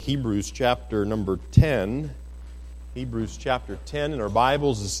Hebrews chapter number 10. Hebrews chapter 10 in our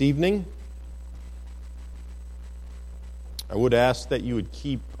Bibles this evening. I would ask that you would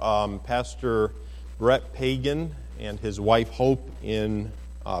keep Pastor Brett Pagan and his wife Hope in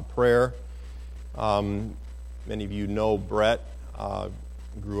prayer. Many of you know Brett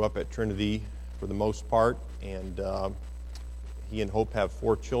grew up at Trinity for the most part, and he and Hope have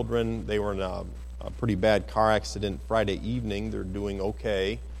 4 children. They were in a pretty bad car accident Friday evening. They're doing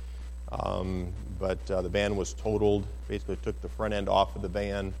okay. But the van was totaled, basically took the front end off of the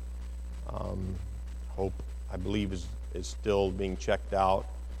van. Hope, I believe, is still being checked out,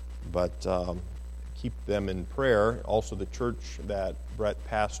 but keep them in prayer. Also, the church that Brett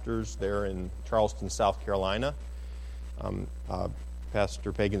pastors there in Charleston, South Carolina.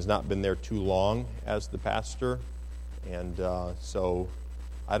 Pastor Pagan's not been there too long as the pastor, and so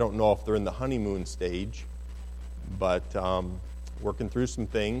I don't know if they're in the honeymoon stage, but working through some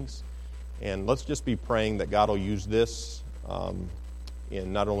things. And let's just be praying that God will use this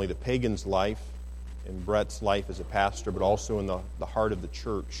in not only the Pagan's life, in Brett's life as a pastor, but also in the heart of the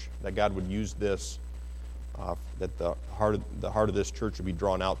church, that God would use this, that the heart of this church would be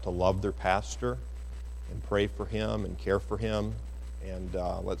drawn out to love their pastor and pray for him and care for him. And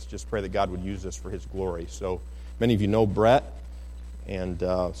let's just pray that God would use this for his glory. So many of you know Brett, and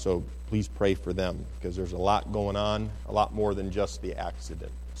so please pray for them, because there's a lot going on, a lot more than just the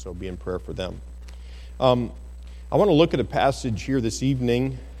accident. So be in prayer for them. I want to look at a passage here this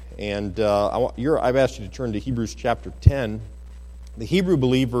evening, and I've asked you to turn to Hebrews chapter 10. The Hebrew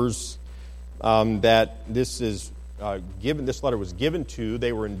believers that this letter was given to,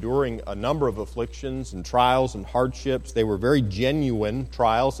 they were enduring a number of afflictions and trials and hardships. They were very genuine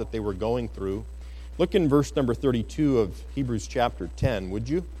trials that they were going through. Look in verse number 32 of Hebrews chapter 10, would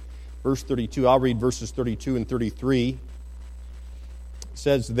you? Verse 32, I'll read verses 32 and 33.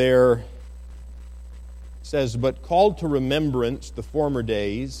 Says, but called to remembrance the former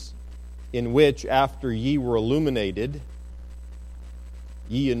days, in which, after ye were illuminated,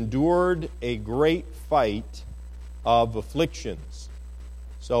 ye endured a great fight of afflictions.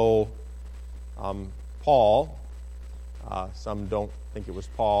 So, Paul, some don't think it was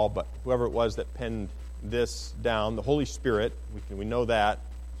Paul, but whoever it was that penned this down, the Holy Spirit, we know that,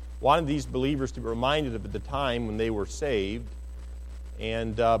 wanted these believers to be reminded of the time when they were saved.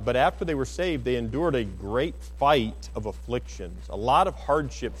 And but after they were saved, they endured a great fight of afflictions. A lot of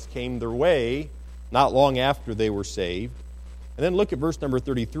hardships came their way not long after they were saved. And then look at verse number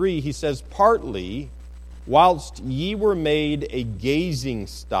 33. He says, partly, whilst ye were made a gazing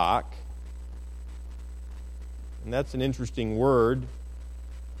stock, and that's an interesting word,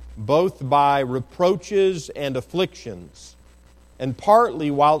 both by reproaches and afflictions, and partly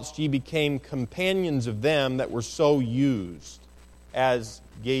whilst ye became companions of them that were so used as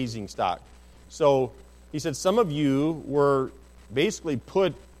gazing stock. So he said some of you were basically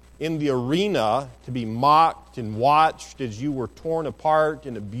put in the arena to be mocked and watched as you were torn apart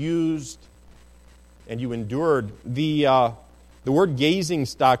and abused, and you endured. The word gazing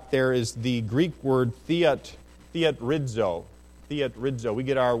stock there is the Greek word theatrizo. Theatrizo. We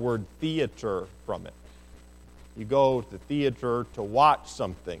get our word theater from it. You go to the theater to watch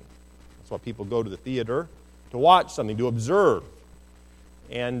something. That's why people go to the theater, to watch something, to observe.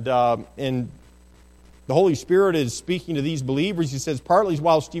 And the Holy Spirit is speaking to these believers. He says, partly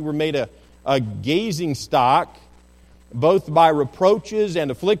whilst ye were made a gazing stock, both by reproaches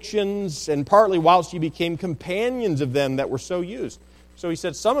and afflictions, and partly whilst ye became companions of them that were so used. So he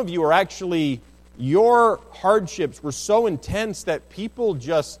said, some of you are actually, your hardships were so intense that people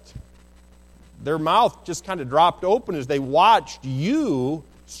their mouth just kind of dropped open as they watched you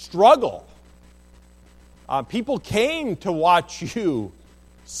struggle. People came to watch you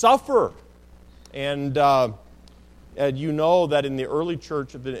suffer. And you know that in the early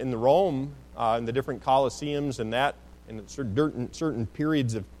church in the Rome, in the different Colosseums and that, in certain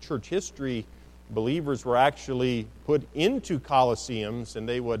periods of church history, believers were actually put into Colosseums, and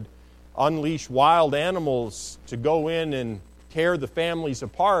they would unleash wild animals to go in and tear the families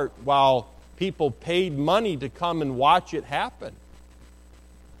apart while people paid money to come and watch it happen.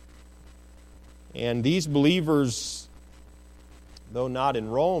 And these believers, though not in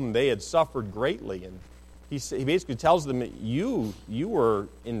Rome, they had suffered greatly. And he basically tells them that you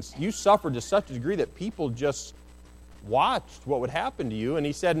suffered to such a degree that people just watched what would happen to you. And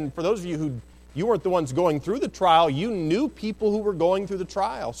he said, and for those of you you weren't the ones going through the trial, you knew people who were going through the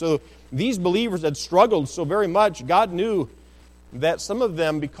trial. So these believers had struggled so very much. God knew that some of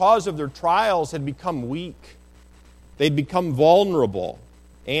them, because of their trials, had become weak. They'd become vulnerable.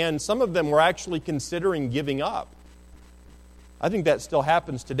 And some of them were actually considering giving up. I think that still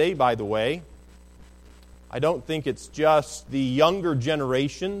happens today, by the way. I don't think it's just the younger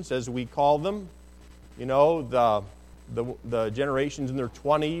generations, as we call them, the generations in their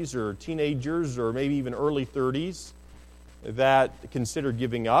 20s or teenagers or maybe even early 30s that consider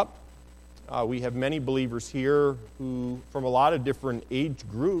giving up. We have many believers here who, from a lot of different age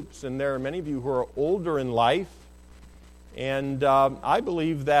groups, and there are many of you who are older in life, and I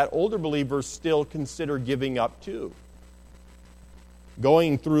believe that older believers still consider giving up too.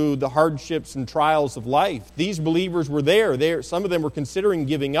 Going through the hardships and trials of life. These believers were there. Some of them were considering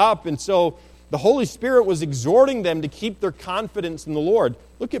giving up, and so the Holy Spirit was exhorting them to keep their confidence in the Lord.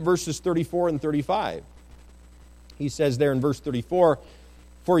 Look at verses 34 and 35. He says there in verse 34,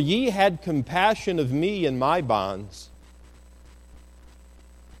 "For ye had compassion of me in my bonds."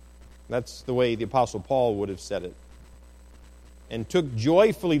 That's the way the Apostle Paul would have said it. "And took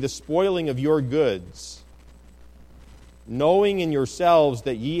joyfully the spoiling of your goods, knowing in yourselves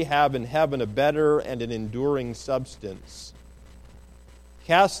that ye have in heaven a better and an enduring substance.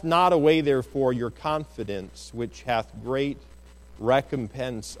 Cast not away, therefore, your confidence, which hath great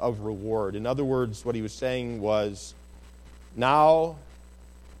recompense of reward." In other words, what he was saying was, now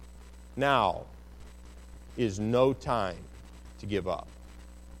is no time to give up.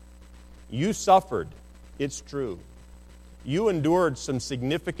 You suffered, it's true. You endured some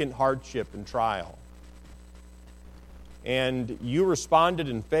significant hardship and trial. And you responded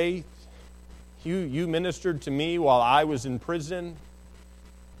in faith. You ministered to me while I was in prison.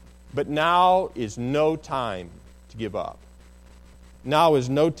 But now is no time to give up. Now is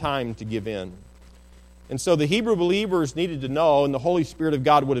no time to give in. And so the Hebrew believers needed to know, and the Holy Spirit of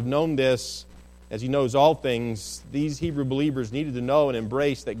God would have known this, as He knows all things. These Hebrew believers needed to know and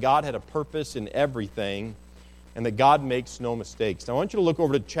embrace that God had a purpose in everything, and that God makes no mistakes. Now I want you to look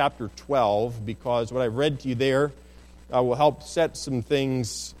over to chapter 12, because what I've read to you there will help set some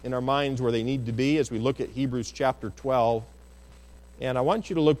things in our minds where they need to be as we look at Hebrews chapter 12. And I want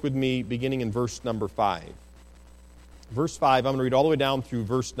you to look with me beginning in verse number 5. Verse 5, I'm going to read all the way down through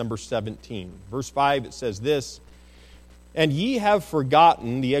verse number 17. Verse 5, it says this, "And ye have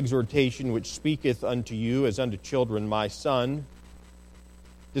forgotten the exhortation which speaketh unto you as unto children, my son.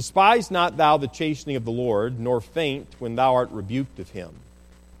 Despise not thou the chastening of the Lord, nor faint when thou art rebuked of Him.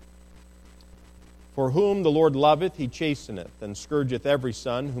 For whom the Lord loveth, He chasteneth, and scourgeth every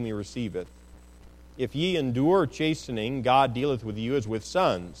son whom He receiveth. If ye endure chastening, God dealeth with you as with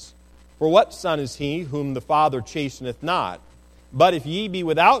sons. For what son is he whom the Father chasteneth not? But if ye be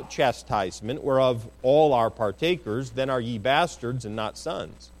without chastisement, whereof all are partakers, then are ye bastards and not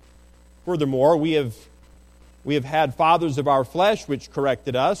sons. Furthermore, we have had fathers of our flesh which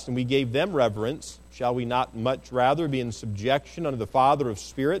corrected us, and we gave them reverence. Shall we not much rather be in subjection unto the Father of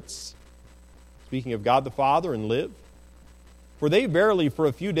spirits?" Speaking of God the Father, "and live? For they verily for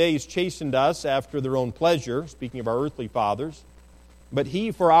a few days chastened us after their own pleasure," speaking of our earthly fathers, "but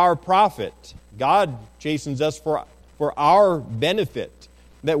He for our profit." God chastens us for our benefit,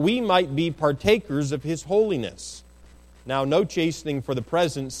 that we might be partakers of His holiness. Now no chastening for the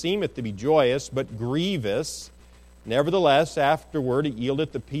present seemeth to be joyous, but grievous. Nevertheless, afterward it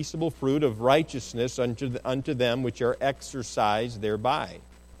yieldeth the peaceable fruit of righteousness unto them which are exercised thereby.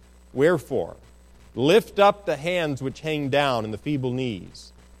 Wherefore, lift up the hands which hang down and the feeble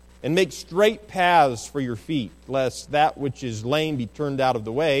knees, and make straight paths for your feet, lest that which is lame be turned out of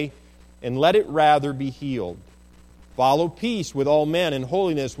the way, and let it rather be healed. Follow peace with all men and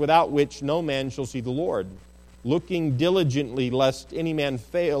holiness, without which no man shall see the Lord. Looking diligently, lest any man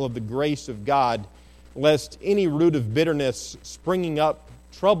fail of the grace of God, lest any root of bitterness springing up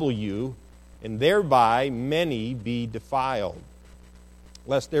trouble you, and thereby many be defiled.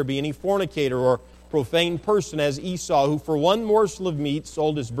 Lest there be any fornicator or profane person as Esau, who for one morsel of meat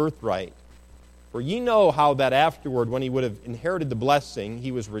sold his birthright. For ye know how that afterward, when he would have inherited the blessing, he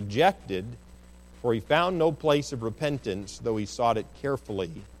was rejected, for he found no place of repentance, though he sought it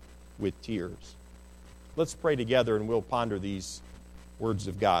carefully with tears." Let's pray together, and we'll ponder these words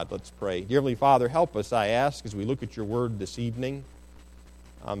of God. Let's pray. Dear Heavenly Father, help us, I ask, as we look at your word this evening.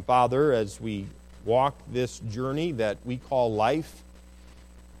 Father, as we walk this journey that we call life,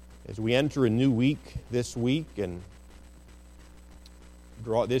 as we enter a new week this week, and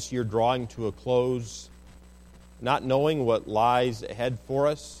this year drawing to a close, not knowing what lies ahead for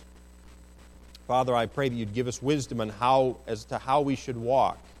us, Father, I pray that you'd give us wisdom on as to how we should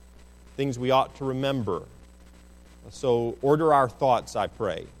walk, things we ought to remember. So order our thoughts, I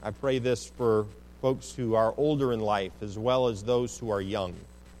pray. I pray this for folks who are older in life as well as those who are young.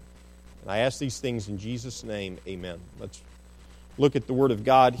 And I ask these things in Jesus' name, amen. Let's look at the Word of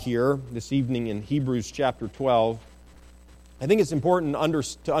God here this evening in Hebrews chapter 12. I think it's important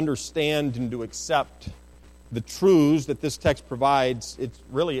to understand and to accept the truths that this text provides. It's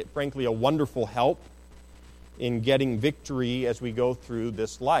really, frankly, a wonderful help in getting victory as we go through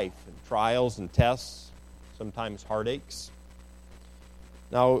this life, and trials and tests, sometimes heartaches.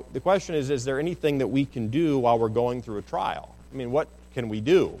 Now, the question is there anything that we can do while we're going through a trial? I mean, what can we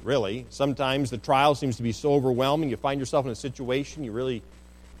do, really? Sometimes the trial seems to be so overwhelming, you find yourself in a situation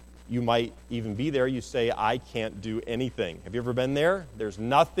you might even be there, you say, I can't do anything. Have you ever been there? There's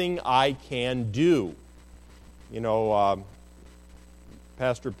nothing I can do. You know,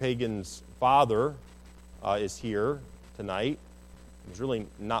 Pastor Pagan's father is here tonight. There's really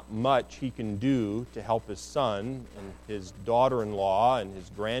not much he can do to help his son and his daughter-in-law and his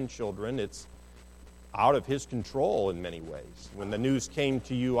grandchildren. It's out of his control in many ways. When the news came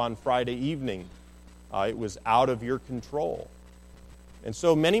to you on Friday evening, it was out of your control. And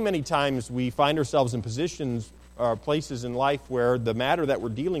so many times we find ourselves in positions or places in life where the matter that we're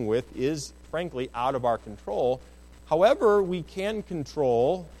dealing with is, frankly, out of our control. However, we can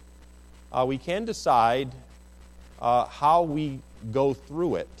control, we can decide how we go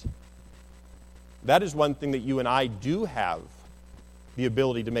through it. That is one thing that you and I do have the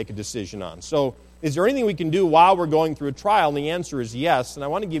ability to make a decision on. So, is there anything we can do while we're going through a trial? And the answer is yes. And I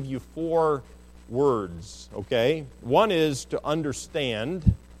want to give you 4 words, okay? 1 is to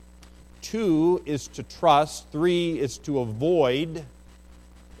understand. 2 is to trust. 3 is to avoid.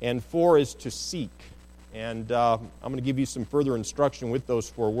 And 4 is to seek. And I'm going to give you some further instruction with those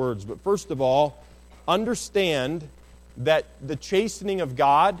 4 words. But first of all, understand that the chastening of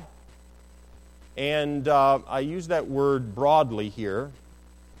God, and I use that word broadly here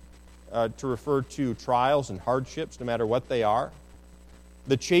to refer to trials and hardships, no matter what they are.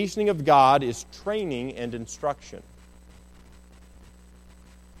 The chastening of God is training and instruction.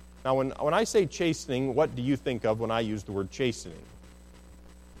 Now, when I say chastening, what do you think of when I use the word chastening?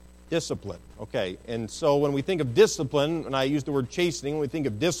 Discipline. Okay, and so when we think of discipline, when I use the word chastening, when we think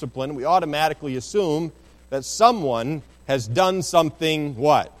of discipline, we automatically assume that someone has done something,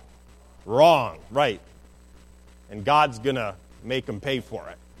 what? Wrong, right. And God's going to make them pay for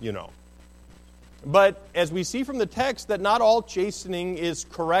it, you know. But as we see from the text, that not all chastening is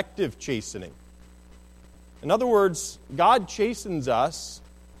corrective chastening. In other words, God chastens us.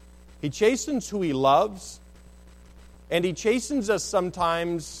 He chastens who He loves. And He chastens us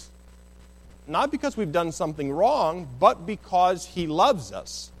sometimes not because we've done something wrong, but because He loves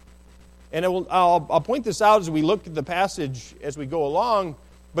us. And I'll point this out as we look at the passage as we go along,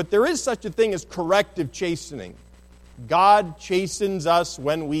 but there is such a thing as corrective chastening. God chastens us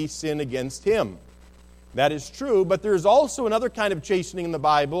when we sin against Him. That is true, but there is also another kind of chastening in the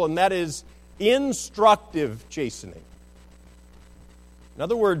Bible, and that is instructive chastening. In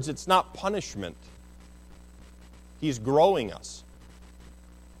other words, it's not punishment. He's growing us.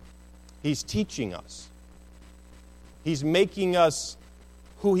 He's teaching us. He's making us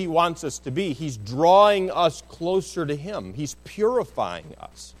who He wants us to be. He's drawing us closer to Him. He's purifying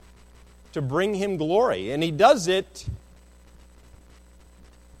us to bring Him glory. And He does it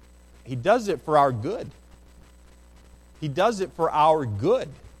for our good. He does it for our good.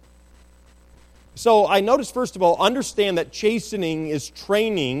 So I notice, first of all, understand that chastening is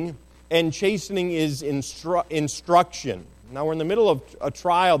training and chastening is instruction. Now, we're in the middle of a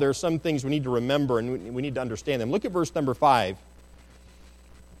trial. There are some things we need to remember and we need to understand them. Look at verse number 5.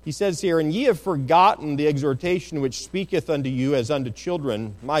 He says here, "And ye have forgotten the exhortation which speaketh unto you as unto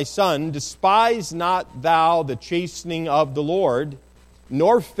children. My son, despise not thou the chastening of the Lord,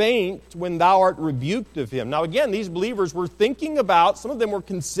 nor faint when thou art rebuked of Him." Now again, these believers were thinking about, some of them were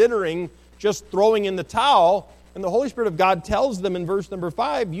considering just throwing in the towel, and the Holy Spirit of God tells them in verse number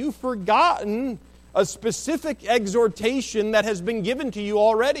 5, you've forgotten a specific exhortation that has been given to you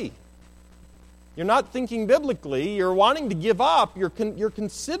already. You're not thinking biblically, you're wanting to give up, you're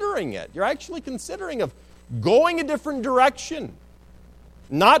considering it. You're actually considering of going a different direction,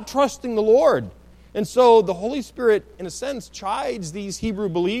 not trusting the Lord. And so the Holy Spirit, in a sense, chides these Hebrew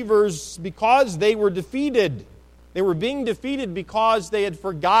believers because they were defeated. They were being defeated because they had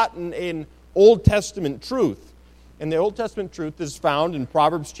forgotten an Old Testament truth. And the Old Testament truth is found in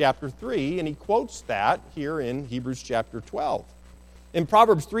Proverbs chapter 3, and he quotes that here in Hebrews chapter 12. In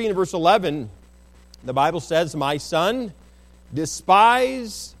Proverbs 3 and verse 11, the Bible says, "My son,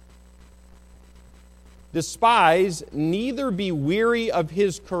 despise, neither be weary of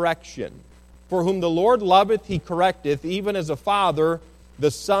His correction. For whom the Lord loveth, He correcteth, even as a father,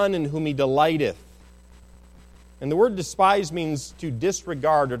 the son in whom He delighteth." And the word despise means to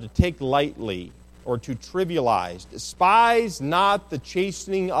disregard or to take lightly or to trivialize. Despise not the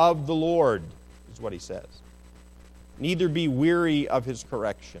chastening of the Lord, is what he says. neither be weary of his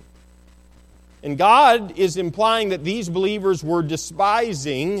correction. And God is implying that these believers were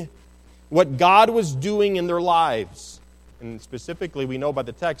despising what God was doing in their lives. And specifically, we know by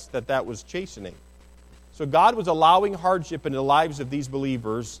the text that that was chastening. So God was allowing hardship in the lives of these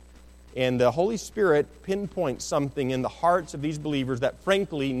believers, and the Holy Spirit pinpoints something in the hearts of these believers that,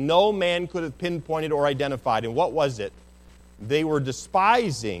 frankly, no man could have pinpointed or identified. And what was it? They were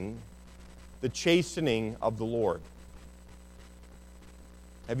despising the chastening of the Lord.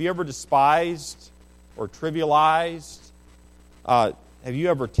 Have you ever despised or trivialized? Have you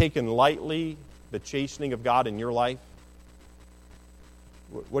ever taken lightly the chastening of God in your life?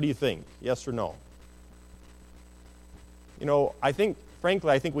 What do you think? Yes or no? You know,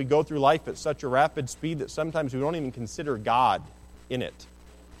 frankly, I think we go through life at such a rapid speed that sometimes we don't even consider God in it.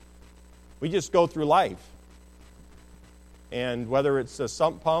 We just go through life. And whether it's a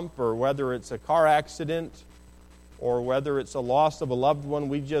sump pump or whether it's a car accident or whether it's a loss of a loved one,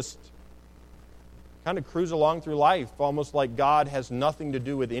 we just kind of cruise along through life almost like God has nothing to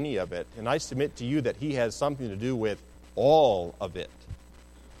do with any of it. And I submit to you that He has something to do with all of it.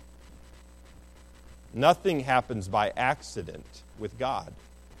 Nothing happens by accident with God.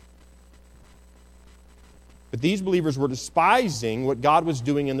 But these believers were despising what God was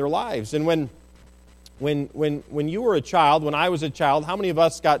doing in their lives. And when you were a child, when I was a child, how many of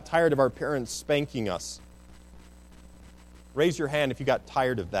us got tired of our parents spanking us? Raise your hand if you got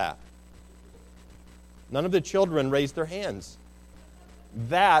tired of that. None of the children raised their hands.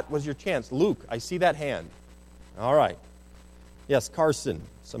 That was your chance. Luke, I see that hand. All right. Yes, Carson,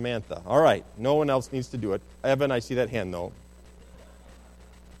 Samantha. All right. No one else needs to do it. Evan, I see that hand, though.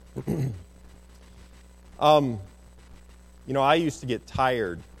 I used to get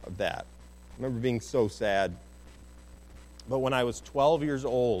tired of that. I remember being so sad. But when I was 12 years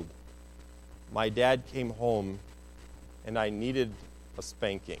old, my dad came home and I needed a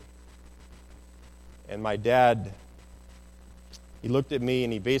spanking. And my dad, he looked at me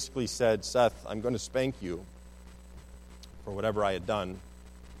and he basically said, "Seth, I'm going to spank you for whatever I had done."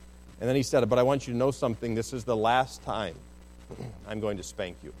 And then he said, "But I want you to know something. This is the last time I'm going to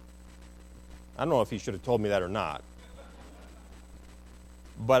spank you." I don't know if he should have told me that or not.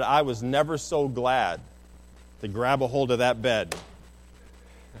 But I was never so glad to grab a hold of that bed.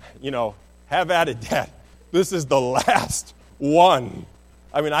 Have at it, Dad. This is the last one.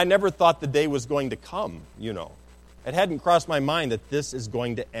 I mean, I never thought the day was going to come, It hadn't crossed my mind that this is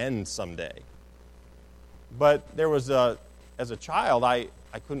going to end someday. But there was as a child, I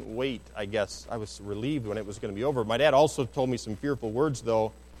couldn't wait, I guess. I was relieved when it was going to be over. My dad also told me some fearful words,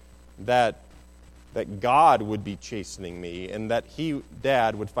 though, that God would be chastening me and that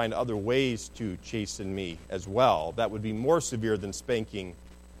Dad, would find other ways to chasten me as well. That would be more severe than spanking,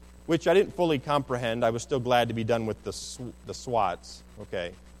 which I didn't fully comprehend. I was still glad to be done with the swats.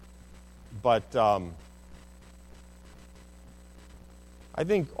 Okay. But I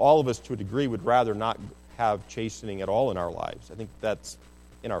think all of us, to a degree, would rather not have chastening at all in our lives. I think that's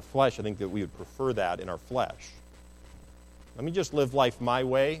in our flesh. I think that we would prefer that in our flesh. Let me just live life my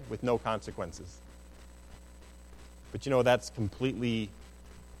way with no consequences. But that's completely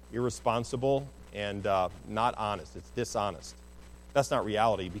irresponsible and not honest. It's dishonest. That's not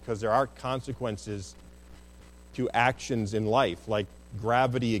reality, because there are consequences to actions in life. Like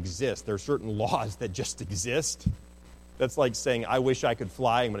gravity exists. There are certain laws that just exist. That's like saying, I wish I could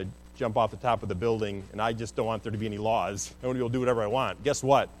fly. I'm going to jump off the top of the building, and I just don't want there to be any laws. I want to be able to do whatever I want. Guess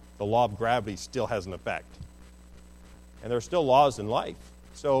what? The law of gravity still has an effect. And there are still laws in life.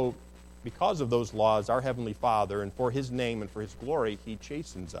 So because of those laws, our Heavenly Father, and for His name and for His glory, He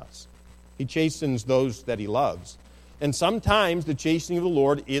chastens us. He chastens those that He loves. And sometimes the chastening of the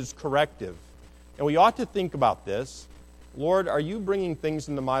Lord is corrective. And we ought to think about this. Lord, are you bringing things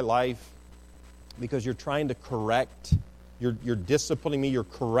into my life because you're trying to correct? You're disciplining me. You're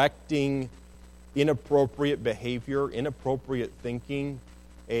correcting inappropriate behavior, inappropriate thinking,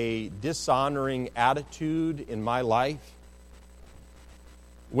 a dishonoring attitude in my life?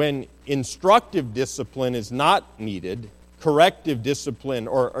 When instructive discipline is not needed, corrective discipline,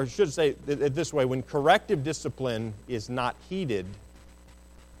 or I should say it this way, when corrective discipline is not heeded,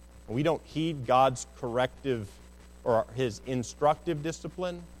 we don't heed God's corrective or His instructive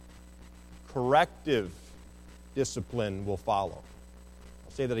discipline, corrective discipline will follow.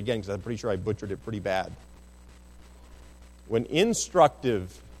 I'll say that again because I'm pretty sure I butchered it pretty bad. When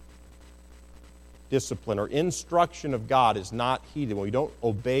instructive discipline or instruction of God is not heeded, when we don't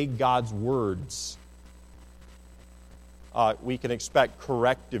obey God's words, we can expect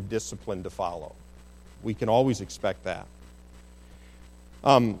corrective discipline to follow. We can always expect that.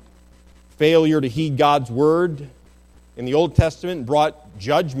 Failure to heed God's word in the Old Testament brought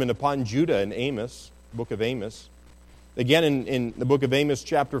judgment upon Judah in Amos, book of Amos. Again, in the book of Amos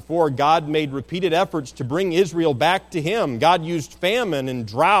chapter 4, God made repeated efforts to bring Israel back to Him. God used famine and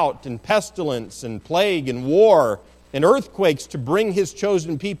drought and pestilence and plague and war and earthquakes to bring His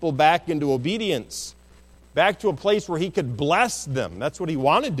chosen people back into obedience, back to a place where He could bless them. That's what He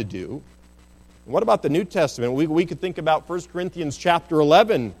wanted to do. What about the New Testament? We could think about 1 Corinthians chapter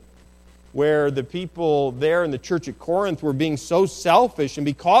 11, where the people there in the church at Corinth were being so selfish, and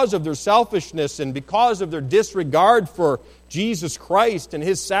because of their selfishness and because of their disregard for Jesus Christ and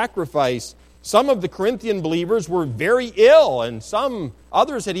His sacrifice, some of the Corinthian believers were very ill, and some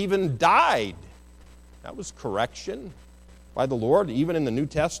others had even died. That was correction by the Lord, even in the New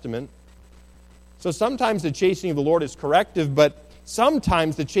Testament. So sometimes the chastening of the Lord is corrective, but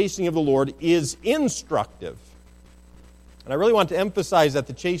sometimes the chastening of the Lord is instructive. And I really want to emphasize that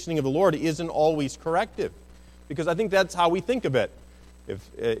the chastening of the Lord isn't always corrective, because I think that's how we think of it.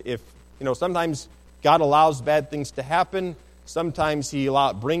 If sometimes God allows bad things to happen, sometimes He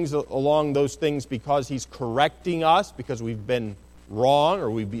brings along those things because He's correcting us, because we've been wrong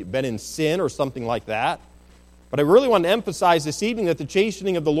or we've been in sin or something like that. But I really want to emphasize this evening that the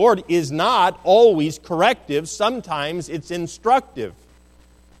chastening of the Lord is not always corrective. Sometimes it's instructive.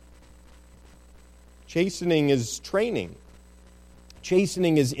 Chastening is training.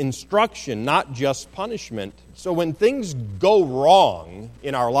 Chastening is instruction, not just punishment. So when things go wrong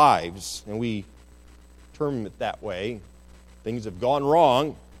in our lives, and we term it that way, things have gone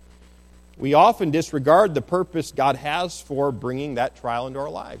wrong, we often disregard the purpose God has for bringing that trial into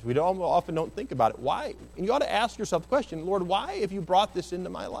our lives. We often don't think about it. Why? And you ought to ask yourself the question, Lord, why have you brought this into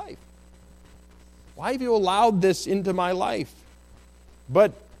my life? Why have you allowed this into my life?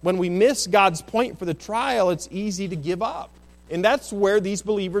 But when we miss God's point for the trial, it's easy to give up. And that's where these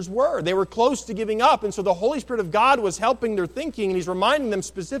believers were. They were close to giving up. And so the Holy Spirit of God was helping their thinking, and He's reminding them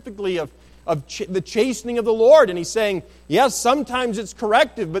specifically of the chastening of the Lord. And He's saying, yes, sometimes it's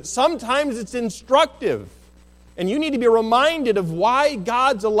corrective, but sometimes it's instructive. And you need to be reminded of why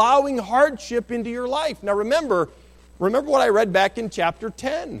God's allowing hardship into your life. Now remember what I read back in chapter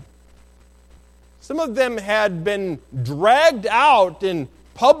 10. Some of them had been dragged out and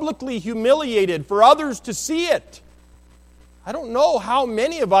publicly humiliated for others to see it. I don't know how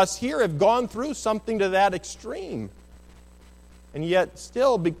many of us here have gone through something to that extreme. And yet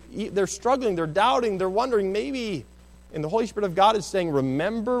still, they're struggling, they're doubting, they're wondering maybe, and the Holy Spirit of God is saying,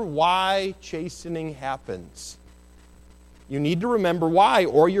 remember why chastening happens. You need to remember why,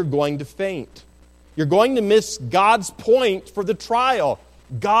 or you're going to faint. You're going to miss God's point for the trial.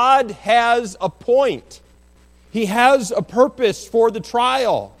 God has a point. He has a purpose for the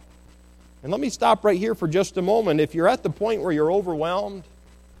trial. And let me stop right here for just a moment. If you're at the point where you're overwhelmed,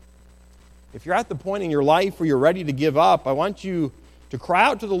 if you're at the point in your life where you're ready to give up, I want you to cry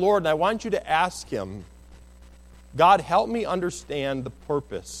out to the Lord, and I want you to ask Him, God, help me understand the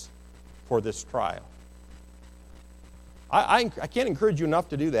purpose for this trial. I can't encourage you enough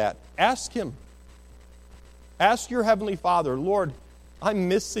to do that. Ask Him. Ask your Heavenly Father, Lord, I'm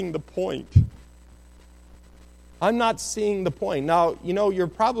missing the point. I'm not seeing the point. Now, you're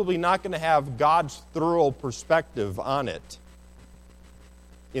probably not going to have God's thorough perspective on it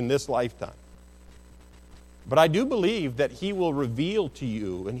in this lifetime. But I do believe that He will reveal to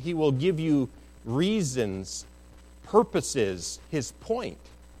you, and He will give you reasons, purposes, His point.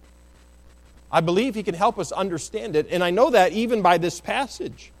 I believe He can help us understand it, and I know that even by this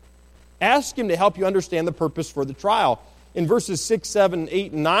passage. Ask Him to help you understand the purpose for the trial. In verses 6, 7,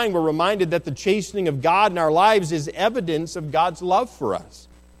 8, and 9, we're reminded that the chastening of God in our lives is evidence of God's love for us.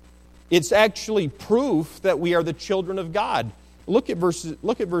 It's actually proof that we are the children of God. Look at verse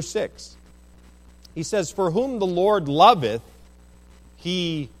 6. He says, for whom the Lord loveth,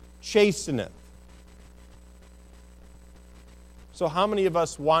 He chasteneth. So how many of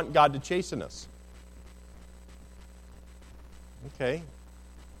us want God to chasten us? Okay.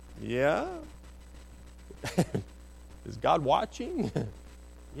 Yeah. Is God watching?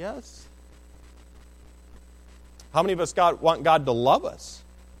 Yes. How many of us want God to love us?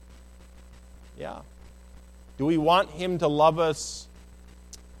 Yeah. Do we want Him to love us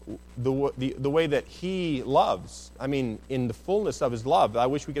the way that He loves? I mean, in the fullness of His love. I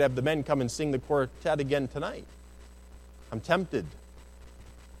wish we could have the men come and sing the quartet again tonight. I'm tempted.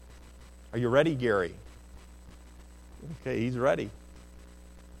 Are you ready, Gary? Okay, he's ready.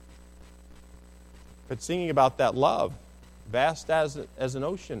 But singing about that love, vast as an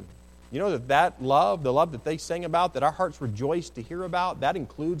ocean. You know that love, the love that they sang about, that our hearts rejoice to hear about, that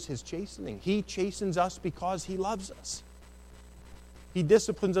includes His chastening. He chastens us because He loves us. He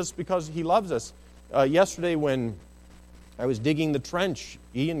disciplines us because He loves us. Yesterday when I was digging the trench.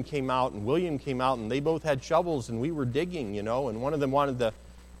 Ian came out and William came out, and they both had shovels, and we were digging, and one of them wanted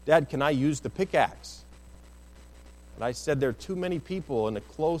Dad, can I use the pickaxe? And I said, there are too many people in a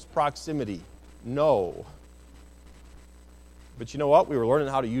close proximity. No. But you know what? We were learning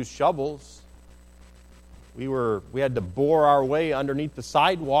how to use shovels. We had to bore our way underneath the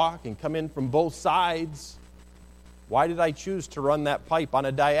sidewalk and come in from both sides. Why did I choose to run that pipe on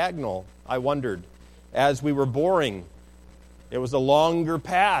a diagonal? I wondered. As we were boring, it was a longer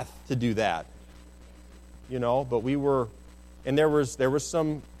path to do that. But we were, and there was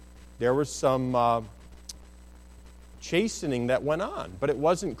some chastening that went on, but it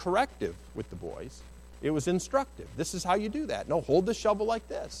wasn't corrective with the boys. It was instructive. This is how you do that. No, hold the shovel like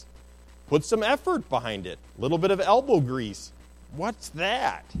this. Put some effort behind it. A little bit of elbow grease. What's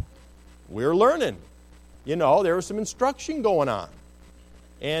that? We're learning. There was some instruction going on.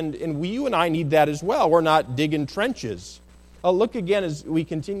 And you and I need that as well. We're not digging trenches. Look again as we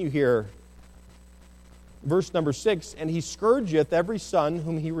continue here. Verse number 6, and he scourgeth every son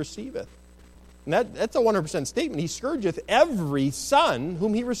whom he receiveth. And that's a 100% statement. He scourgeth every son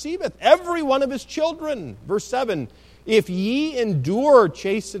whom he receiveth. Every one of his children. Verse 7, if ye endure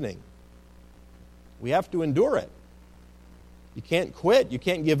chastening. We have to endure it. You can't quit. You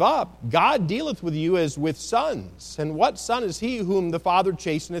can't give up. God dealeth with you as with sons. And what son is he whom the Father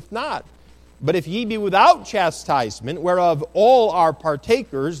chasteneth not? But if ye be without chastisement, whereof all are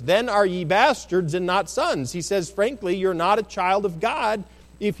partakers, then are ye bastards and not sons. He says, frankly, you're not a child of God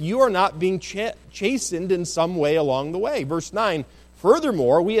if you are not being chastened in some way along the way. Verse 9,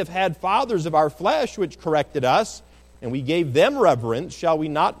 furthermore, we have had fathers of our flesh which corrected us, and we gave them reverence. Shall we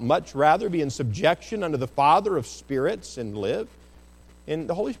not much rather be in subjection unto the Father of spirits and live? And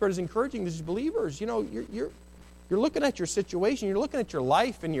the Holy Spirit is encouraging these believers. You're looking at your situation, you're looking at your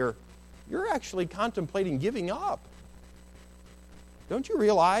life, and you're actually contemplating giving up. Don't you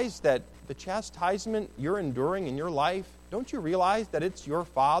realize that the chastisement you're enduring in your life, don't you realize that it's your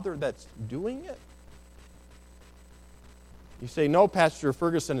Father that's doing it? You say, no, Pastor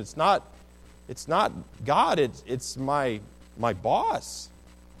Ferguson, it's not God, it's my boss.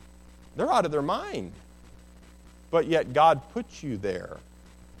 They're out of their mind. But yet God puts you there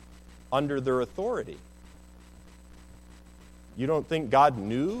under their authority. You don't think God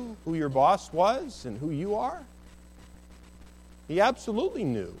knew who your boss was and who you are? He absolutely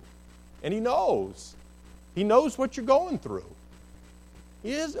knew. And He knows. He knows what you're going through.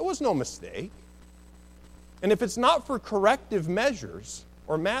 It was no mistake. And if it's not for corrective measures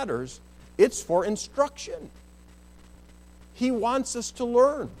or matters, it's for instruction. He wants us to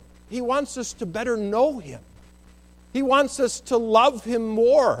learn. He wants us to better know Him. He wants us to love Him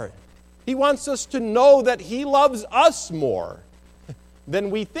more. He wants us to know that He loves us more than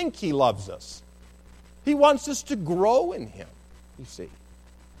we think He loves us. He wants us to grow in Him, you see.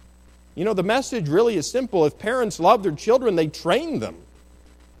 The message really is simple. If parents love their children, they train them.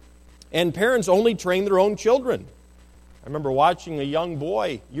 And parents only train their own children. I remember watching a young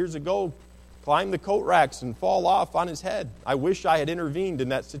boy years ago climb the coat racks and fall off on his head. I wish I had intervened in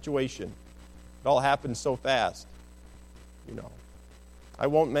that situation. It all happened so fast. I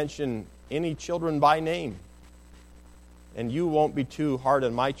won't mention any children by name. And you won't be too hard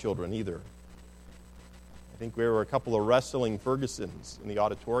on my children either. I think we were a couple of wrestling Fergusons in the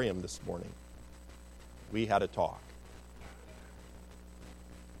auditorium this morning. We had a talk.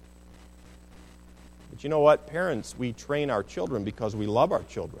 But you know what? Parents, we train our children because we love our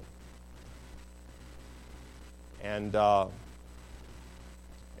children. And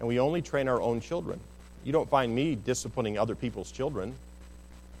we only train our own children. You don't find me disciplining other people's children.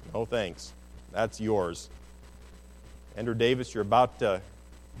 No thanks. That's yours. Andrew Davis, you're about to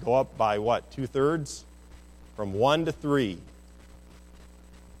go up by what? 2/3? From 1 to 3.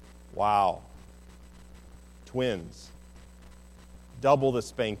 Wow. Twins. Double the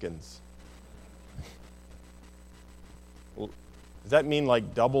spankings. Does that mean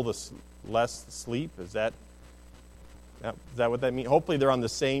like double the less sleep? Is that what that means? Hopefully they're on the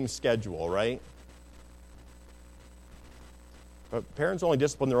same schedule, right? But parents only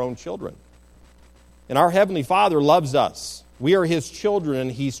discipline their own children. And our Heavenly Father loves us. We are His children,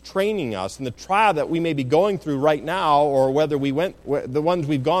 and He's training us. And the trial that we may be going through right now, or whether the ones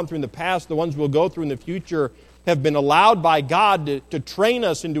we've gone through in the past, the ones we'll go through in the future, have been allowed by God to train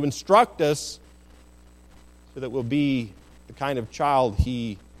us and to instruct us so that we'll be the kind of child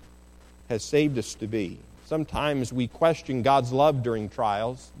He has saved us to be. Sometimes we question God's love during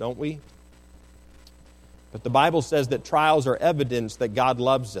trials, don't we? But the Bible says that trials are evidence that God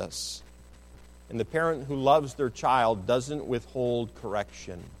loves us. And the parent who loves their child doesn't withhold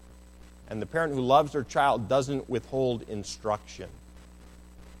correction And the parent who loves their child doesn't withhold instruction.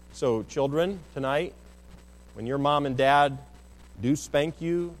 So, children, tonight, when your mom and dad do spank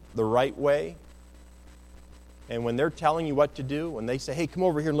you the right way, and when they're telling you what to do, when they say, hey, come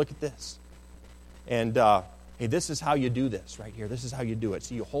over here and look at this. And, hey, this is how you do this right here. This is how you do it.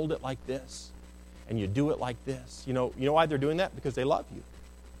 So you hold it like this, and you do it like this. You know why they're doing that? Because they love you.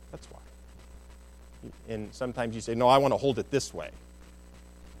 That's why. And sometimes you say, no, I want to hold it this way.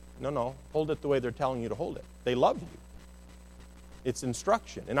 No, hold it the way they're telling you to hold it. They love you. It's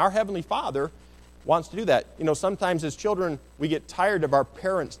instruction. And our Heavenly Father wants to do that. Sometimes as children, we get tired of our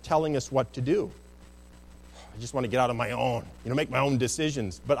parents telling us what to do. I just want to get out on my own, make my own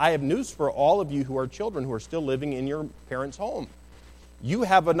decisions. But I have news for all of you who are children who are still living in your parents' home. You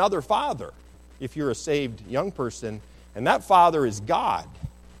have another Father, if you're a saved young person, and that Father is God.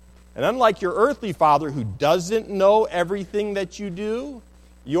 And unlike your earthly father who doesn't know everything that you do,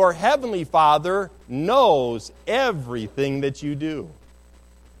 your Heavenly Father knows everything that you do.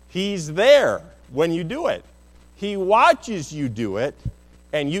 He's there when you do it. He watches you do it,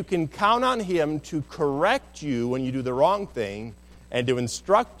 and you can count on Him to correct you when you do the wrong thing and to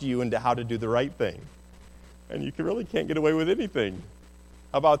instruct you into how to do the right thing. And you really can't get away with anything.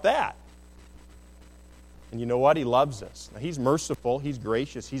 How about that? And you know what? He loves us. Now, He's merciful, He's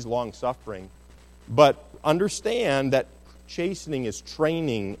gracious, He's long-suffering. But understand that chastening is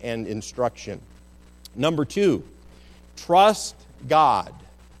training and instruction. Number 2, trust God.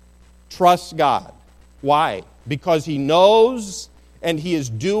 Trust God. Why? Because He knows and He is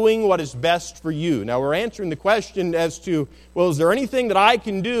doing what is best for you. Now, we're answering the question as to, well, is there anything that I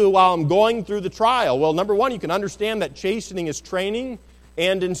can do while I'm going through the trial? Well, number 1, you can understand that chastening is training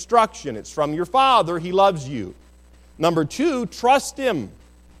and instruction. It's from your Father. He loves you. Number 2, trust Him.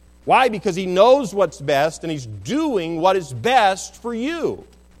 Why? Because He knows what's best, and He's doing what is best for you.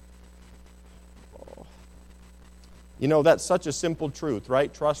 That's such a simple truth,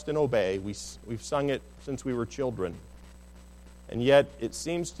 right? Trust and obey. We've sung it since we were children. And yet, it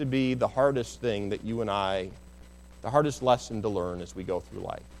seems to be the hardest thing that you and I, the hardest lesson to learn as we go through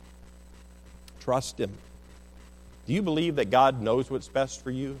life. Trust Him. Do you believe that God knows what's best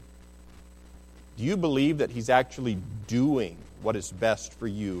for you? Do you believe that He's actually doing what is best for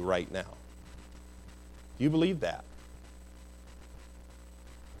you right now? Do you believe that?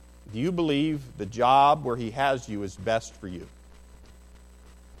 Do you believe the job where He has you is best for you?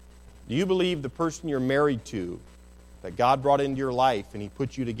 Do you believe the person you're married to, that God brought into your life and He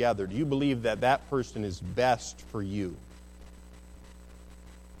put you together, do you believe that that person is best for you?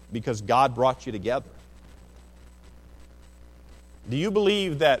 Because God brought you together. Do you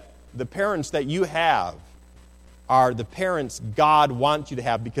believe that the parents that you have are the parents God wants you to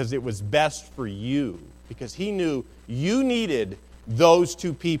have because it was best for you? Because He knew you needed those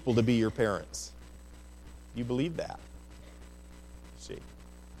two people to be your parents. Do you believe that? See.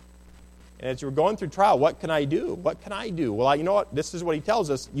 And as you're going through trial, what can I do? What can I do? Well, you know what? This is what He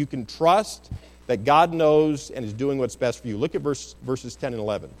tells us. You can trust that God knows and is doing what's best for you. Look at verses 10 and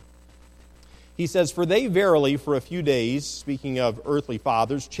 11. He says, "For they verily for a few days," speaking of earthly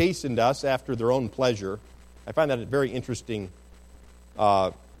fathers, "chastened us after their own pleasure." I find that a very interesting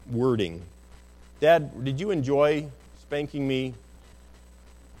wording. Dad, did you enjoy spanking me?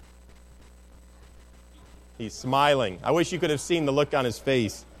 He's smiling. I wish you could have seen the look on his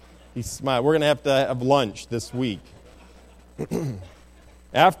face. He's smiling. We're going to have lunch this week.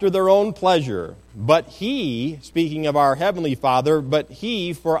 After their own pleasure. But He, speaking of our Heavenly Father, but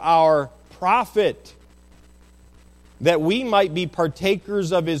He for our profit, that we might be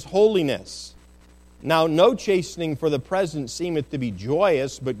partakers of His holiness. Now no chastening for the present seemeth to be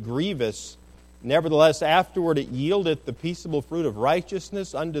joyous, but grievous. Nevertheless, afterward it yieldeth the peaceable fruit of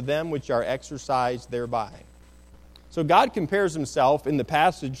righteousness unto them which are exercised thereby. So God compares Himself in the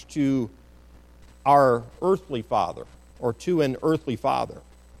passage to our earthly father, or to an earthly father.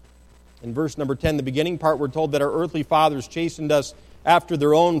 In verse number 10, the beginning part, we're told that our earthly fathers chastened us after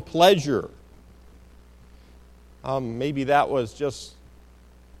their own pleasure. Maybe that was just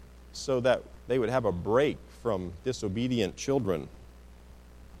so that they would have a break from disobedient children.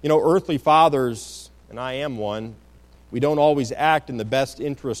 Earthly fathers, and I am one, we don't always act in the best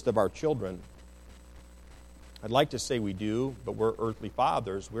interest of our children. I'd like to say we do, but we're earthly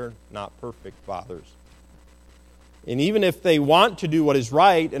fathers. We're not perfect fathers. And even if they want to do what is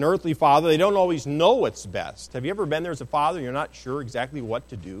right, an earthly father, they don't always know what's best. Have you ever been there as a father and you're not sure exactly what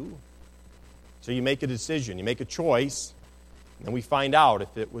to do? So you make a decision, you make a choice, and then we find out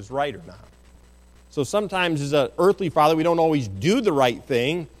if it was right or not. So sometimes as an earthly father, we don't always do the right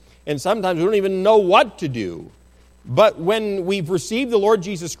thing, and sometimes we don't even know what to do. But when we've received the Lord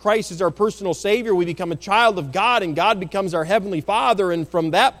Jesus Christ as our personal Savior, we become a child of God, and God becomes our Heavenly Father. And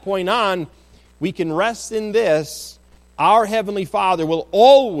from that point on, we can rest in this. Our Heavenly Father will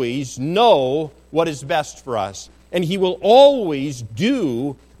always know what is best for us. And He will always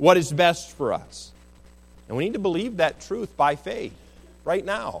do what is best for us. And we need to believe that truth by faith right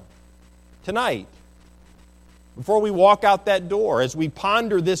now, tonight, before we walk out that door, as we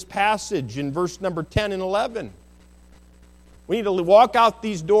ponder this passage in verse number 10 and 11. We need to walk out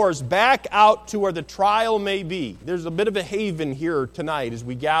these doors, back out to where the trial may be. There's a bit of a haven here tonight as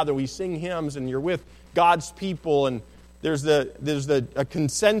we gather. We sing hymns, and you're with God's people, and there's a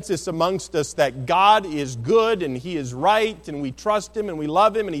consensus amongst us that God is good and He is right, and we trust Him and we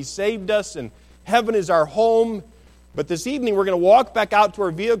love Him and He saved us and heaven is our home. But this evening we're going to walk back out to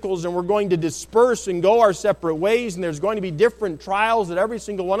our vehicles and we're going to disperse and go our separate ways, and there's going to be different trials that every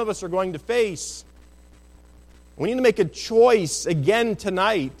single one of us are going to face. We need to make a choice again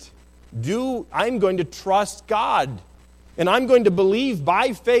tonight. I'm going to trust God, and I'm going to believe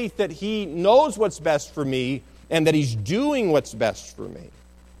by faith that He knows what's best for me and that He's doing what's best for me.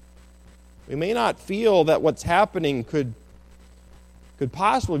 We may not feel that what's happening could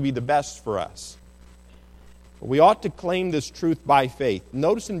possibly be the best for us. But we ought to claim this truth by faith.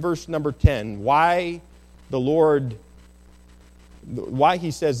 Notice in verse number 10 why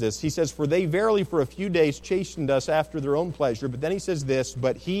He says this. He says, "For they verily for a few days chastened us after their own pleasure." But then He says this,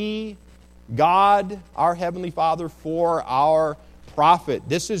 "But He, God, our Heavenly Father, for our profit."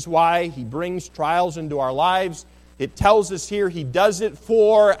 This is why He brings trials into our lives. It tells us here He does it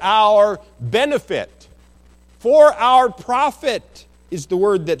for our benefit. For our profit is the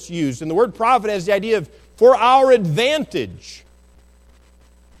word that's used. And the word profit has the idea of for our advantage.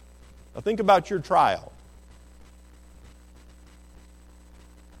 Now think about your trial.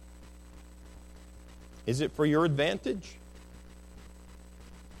 Is it for your advantage?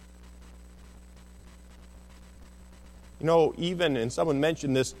 You know, and someone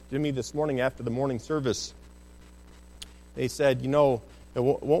mentioned this to me this morning after the morning service. They said, it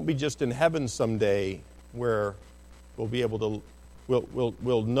won't be just in heaven someday where we'll be able to,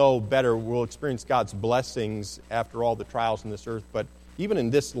 we'll know better, we'll experience God's blessings after all the trials in this earth. But even in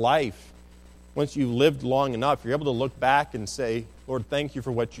this life, once you've lived long enough, you're able to look back and say, Lord, thank you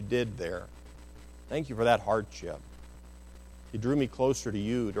for what you did there. Thank you for that hardship. You drew me closer to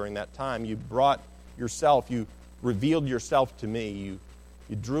you during that time. You brought yourself, you revealed yourself to me.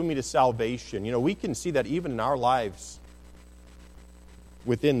 You drew me to salvation. We can see that even in our lives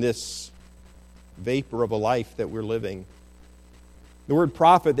within this vapor of a life that we're living. The word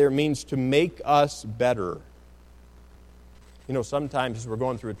profit there means to make us better. Sometimes as we're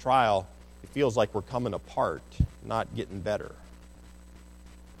going through a trial, it feels like we're coming apart, not getting better. It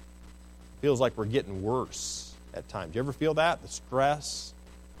feels like we're getting worse at times. Do you ever feel that? The stress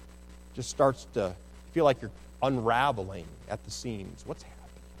just starts to feel like you're unraveling at the seams. What's happening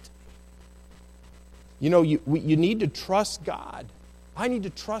to me? You need to trust God. I need to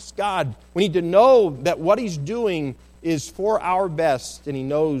trust God. We need to know that what He's doing is for our best, and He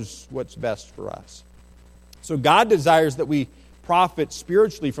knows what's best for us. So God desires that we profit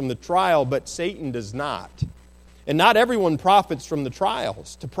spiritually from the trial, but Satan does not. And not everyone profits from the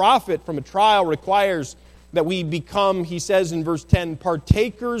trials. To profit from a trial requires that we become, he says in verse 10,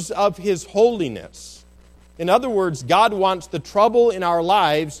 partakers of His holiness. In other words, God wants the trouble in our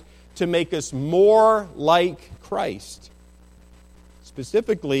lives to make us more like Christ.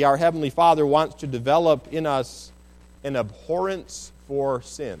 Specifically, our Heavenly Father wants to develop in us an abhorrence for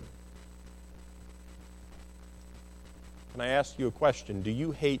sin. Can I ask you a question? Do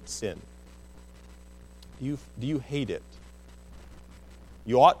you hate sin? Do you hate it?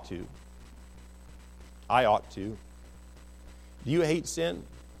 You ought to. I ought to. Do you hate sin?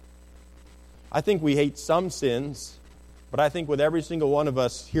 I think we hate some sins, but I think with every single one of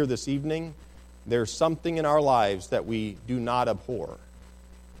us here this evening, there's something in our lives that we do not abhor.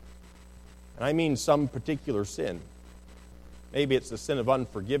 And I mean some particular sin. Maybe it's the sin of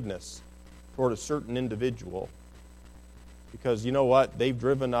unforgiveness toward a certain individual. Because you know what? They've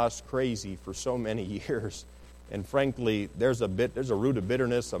driven us crazy for so many years. And frankly, there's a root of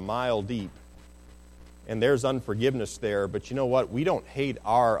bitterness a mile deep. And there's unforgiveness there. But you know what? We don't hate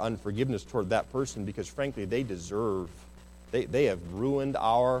our unforgiveness toward that person because frankly, they have ruined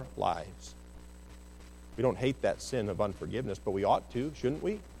our lives. We don't hate that sin of unforgiveness, but we ought to, shouldn't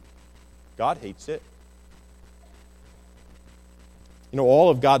we? God hates it. All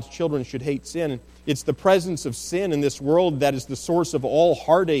of God's children should hate sin. It's the presence of sin in this world that is the source of all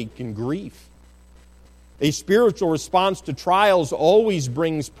heartache and grief. A spiritual response to trials always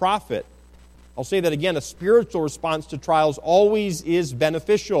brings profit. I'll say that again, a spiritual response to trials always is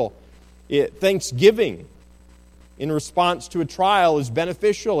beneficial. Thanksgiving in response to a trial is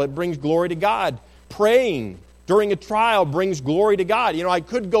beneficial. It brings glory to God. Praying during a trial brings glory to God. I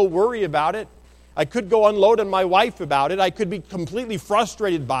could go worry about it. I could go unload on my wife about it. I could be completely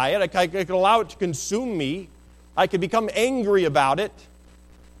frustrated by it. I could allow it to consume me. I could become angry about it.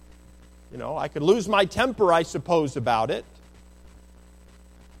 I could lose my temper, I suppose, about it.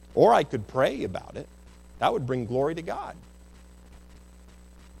 Or I could pray about it. That would bring glory to God.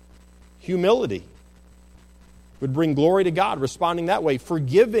 Humility would bring glory to God, responding that way.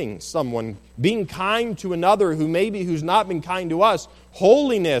 Forgiving someone, being kind to another who's not been kind to us.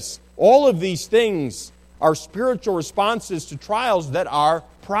 Holiness, all of these things are spiritual responses to trials that are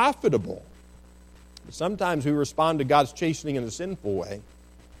profitable. But sometimes we respond to God's chastening in a sinful way.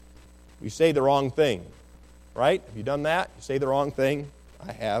 We say the wrong thing, right? Have you done that? You say the wrong thing?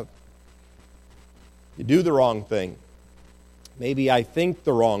 I have. You do the wrong thing. Maybe I think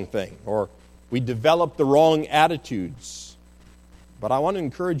the wrong thing, or we develop the wrong attitudes. But I want to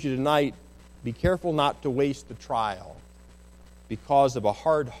encourage you tonight, be careful not to waste the trial because of a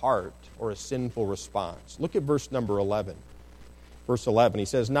hard heart or a sinful response. Look at verse number 11. Verse 11, he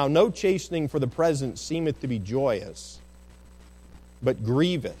says, "Now no chastening for the present seemeth to be joyous, but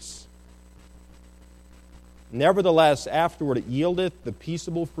grievous. Nevertheless, afterward it yieldeth the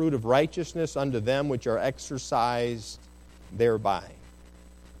peaceable fruit of righteousness unto them which are exercised thereby."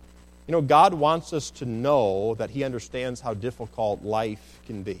 God wants us to know that He understands how difficult life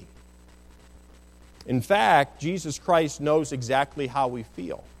can be. In fact, Jesus Christ knows exactly how we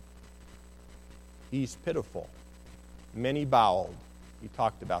feel. He's pitiful, many-boweled. He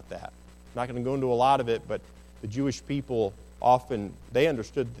talked about that. I'm not going to go into a lot of it, but the Jewish people often, they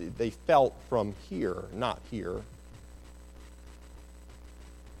understood, they felt from here, not here.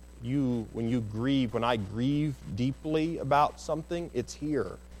 When I grieve deeply about something, it's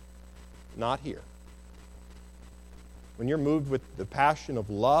here, not here. When you're moved with the passion of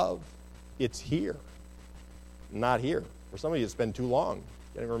love, it's here, not here. For some of you, it's been too long. You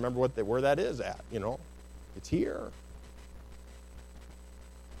can't even remember where that is at, It's here.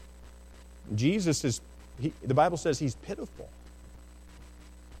 Jesus is, the Bible says He's pitiful.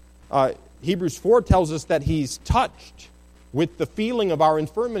 Hebrews 4 tells us that He's touched with the feeling of our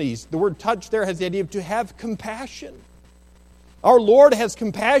infirmities. The word touch there has the idea of to have compassion. Our Lord has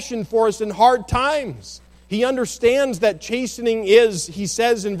compassion for us in hard times. He understands that chastening is, He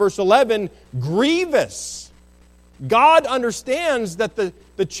says in verse 11, grievous. God understands that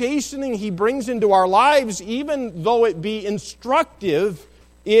the chastening He brings into our lives, even though it be instructive,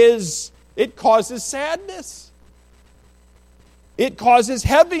 it causes sadness. It causes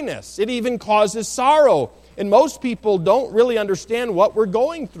heaviness. It even causes sorrow. And most people don't really understand what we're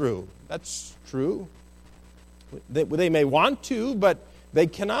going through. That's true. They may want to, but they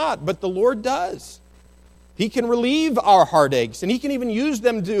cannot. But the Lord does. He can relieve our heartaches, and He can even use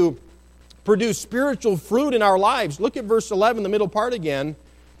them to produce spiritual fruit in our lives. Look at verse 11, the middle part again.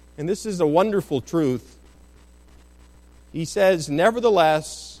 And this is a wonderful truth. He says,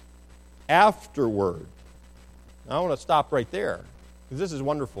 "Nevertheless, afterward." Now, I want to stop right there, because this is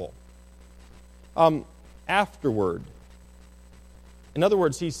wonderful. Afterward. In other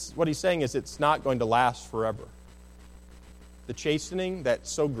words, what he's saying is it's not going to last forever. The chastening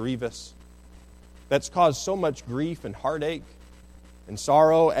that's so grievous, that's caused so much grief and heartache and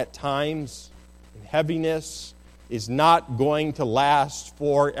sorrow at times and heaviness, is not going to last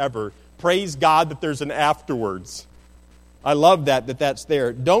forever. Praise God that there's an afterwards. I love that's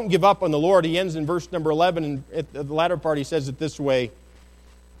there. Don't give up on the Lord. He ends in verse number 11, and at the latter part he says it this way.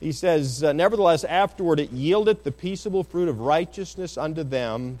 He says, "Nevertheless, afterward it yieldeth the peaceable fruit of righteousness unto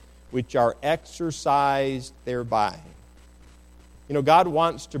them which are exercised thereby." God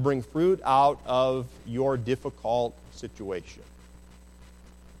wants to bring fruit out of your difficult situation.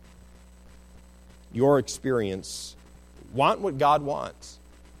 Your experience. Want what God wants.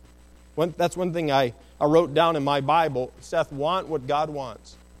 That's one thing I wrote down in my Bible. Seth, want what God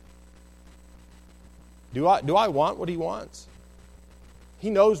wants. Do I want what He wants? He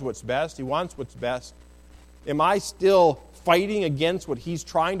knows what's best. He wants what's best. Am I still fighting against what He's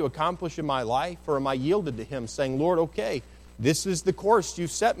trying to accomplish in my life? Or am I yielded to Him, saying, Lord, okay, this is the course you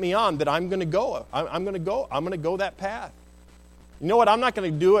set me on that I'm going to go. I'm going to go that path. You know what? I'm not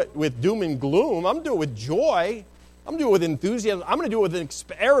going to do it with doom and gloom. I'm going to do it with joy. I'm going to do it with enthusiasm. I'm going to do it with an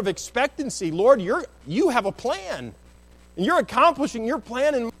air of expectancy. Lord, you have a plan. And you're accomplishing your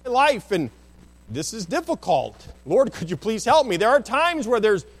plan in my life. And this is difficult. Lord, could you please help me? There are times where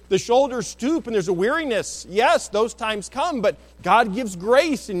there's the shoulders stoop and there's a weariness. Yes, those times come, but God gives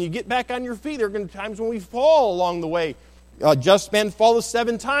grace and you get back on your feet. There are going to be times when we fall along the way. Just man falleth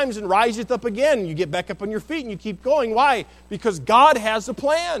 7 times and riseth up again. You get back up on your feet and you keep going. Why? Because God has a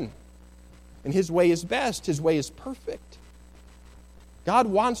plan. And His way is best. His way is perfect. God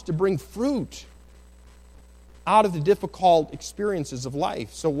wants to bring fruit out of the difficult experiences of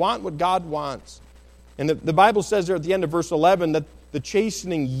life. So want what God wants. And the Bible says there at the end of verse 11 that the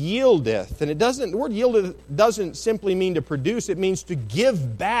chastening yieldeth. And the word yieldeth doesn't simply mean to produce. It means to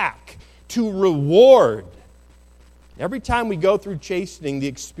give back, to reward. Every time we go through chastening, the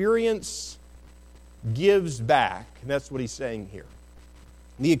experience gives back. And that's what he's saying here.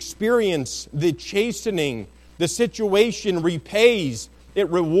 The experience, the chastening, the situation repays. It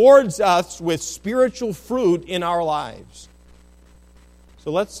rewards us with spiritual fruit in our lives.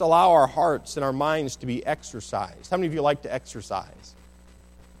 So let's allow our hearts and our minds to be exercised. How many of you like to exercise?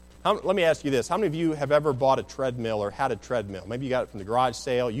 Let me ask you this. How many of you have ever bought a treadmill or had a treadmill? Maybe you got it from the garage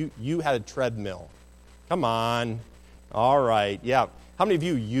sale. You had a treadmill. Come on. All right. Yeah. How many of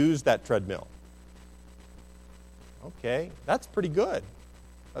you used that treadmill? Okay. That's pretty good.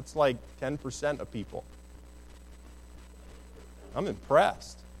 That's like 10% of people. I'm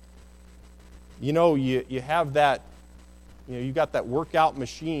impressed. You know, you have that, you got that workout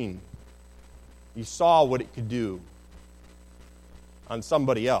machine. You saw what it could do on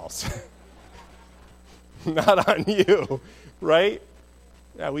somebody else. Not on you, right?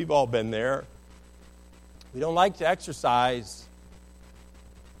 Yeah, we've all been there. We don't like to exercise.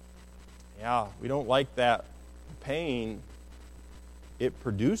 Yeah, we don't like that pain. It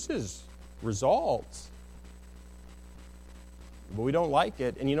produces results. But we don't like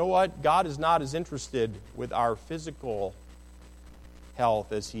it. And you know what? God is not as interested with our physical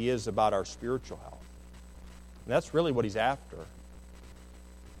health as He is about our spiritual health. And that's really what He's after.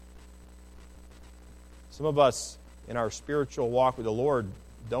 Some of us in our spiritual walk with the Lord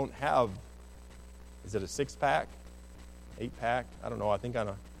don't have, is it a 6-pack? 8-pack? I don't know. I think on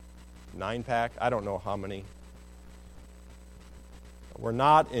a 9-pack. I don't know how many. We're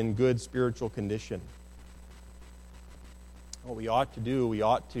not in good spiritual condition. What we ought to do, we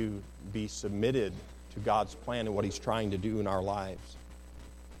ought to be submitted to God's plan and what He's trying to do in our lives.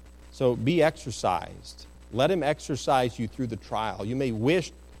 So be exercised. Let Him exercise you through the trial. You may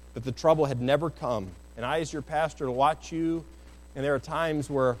wish that the trouble had never come. And I, as your pastor, to watch you, and there are times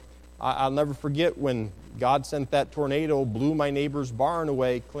where I'll never forget when God sent that tornado, blew my neighbor's barn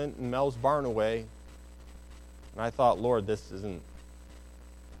away, Clint and Mel's barn away. And I thought, Lord, this isn't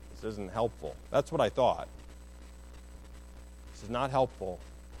helpful. That's what I thought. This is not helpful.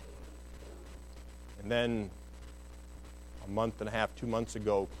 And then a month and a half, 2 months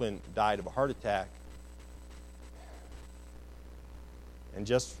ago, Clint died of a heart attack. And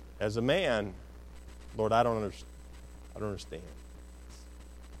just as a man, Lord, I don't understand. I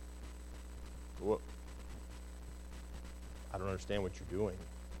don't understand what you're doing.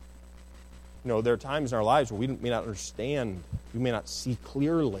 You know, there are times in our lives where we may not understand, we may not see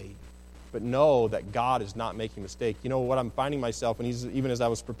clearly, but know that God is not making a mistake. You know what I'm finding myself, and even as I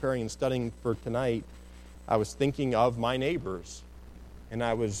was preparing and studying for tonight, I was thinking of my neighbors, and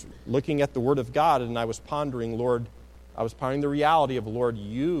I was looking at the Word of God, and I was pondering, Lord, I was pondering the reality of, Lord,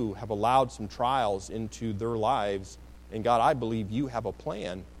 you have allowed some trials into their lives, and God, I believe you have a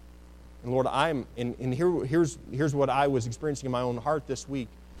plan. And Lord, here's what I was experiencing in my own heart this week.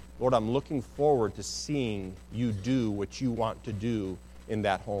 Lord, I'm looking forward to seeing you do what you want to do in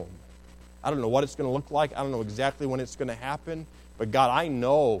that home. I don't know what it's going to look like. I don't know exactly when it's going to happen. But God, I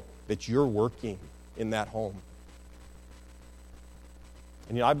know that you're working in that home.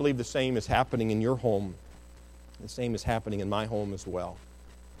 And I believe the same is happening in your home. The same is happening in my home as well.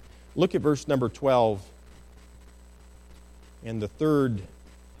 Look at verse number 12. And the third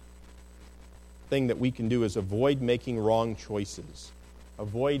thing that we can do is avoid making wrong choices.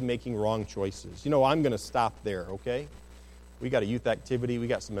 Avoid making wrong choices. You know, I'm going to stop there, okay? We got a youth activity. We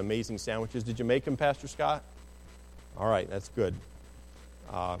got some amazing sandwiches. Did you make them, Pastor Scott? All right, that's good.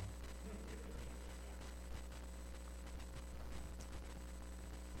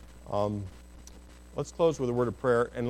 Let's close with a word of prayer. And